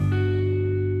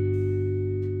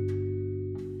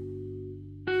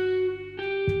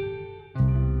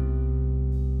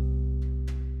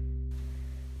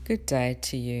Good day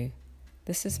to you.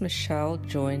 This is Michelle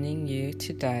joining you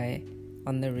today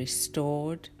on the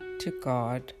Restored to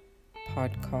God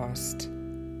podcast.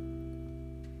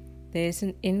 There's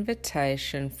an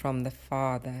invitation from the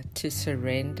Father to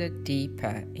surrender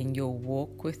deeper in your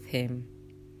walk with Him.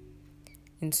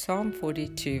 In Psalm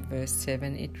 42 verse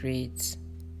 7 it reads,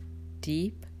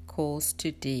 "Deep calls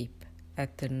to deep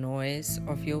at the noise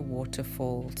of your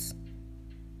waterfalls."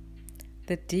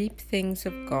 The deep things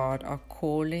of God are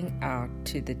calling out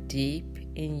to the deep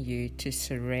in you to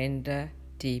surrender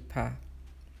deeper.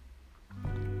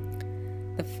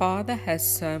 The Father has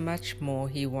so much more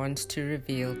He wants to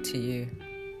reveal to you.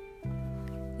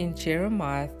 In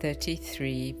Jeremiah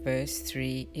 33 verse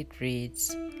 3 it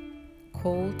reads,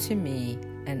 "Call to me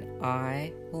and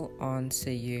I will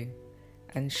answer you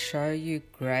and show you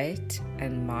great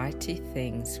and mighty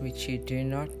things which you do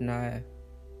not know."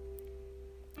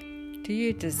 Do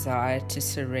you desire to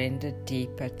surrender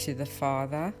deeper to the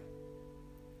Father?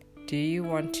 Do you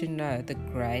want to know the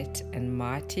great and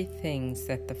mighty things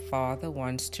that the Father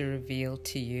wants to reveal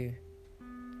to you?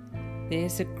 There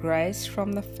is a grace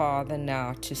from the Father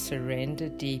now to surrender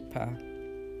deeper.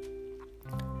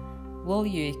 Will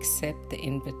you accept the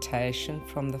invitation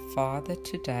from the Father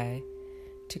today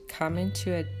to come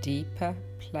into a deeper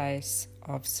place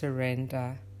of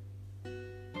surrender?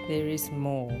 There is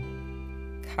more.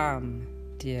 Come,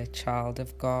 dear child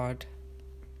of God.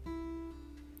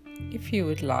 If you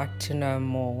would like to know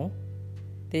more,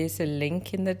 there's a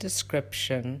link in the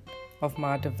description of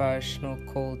my devotional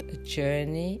called A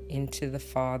Journey into the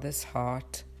Father's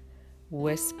Heart,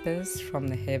 Whispers from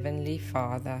the Heavenly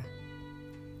Father.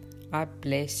 I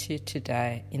bless you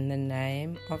today in the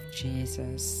name of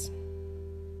Jesus.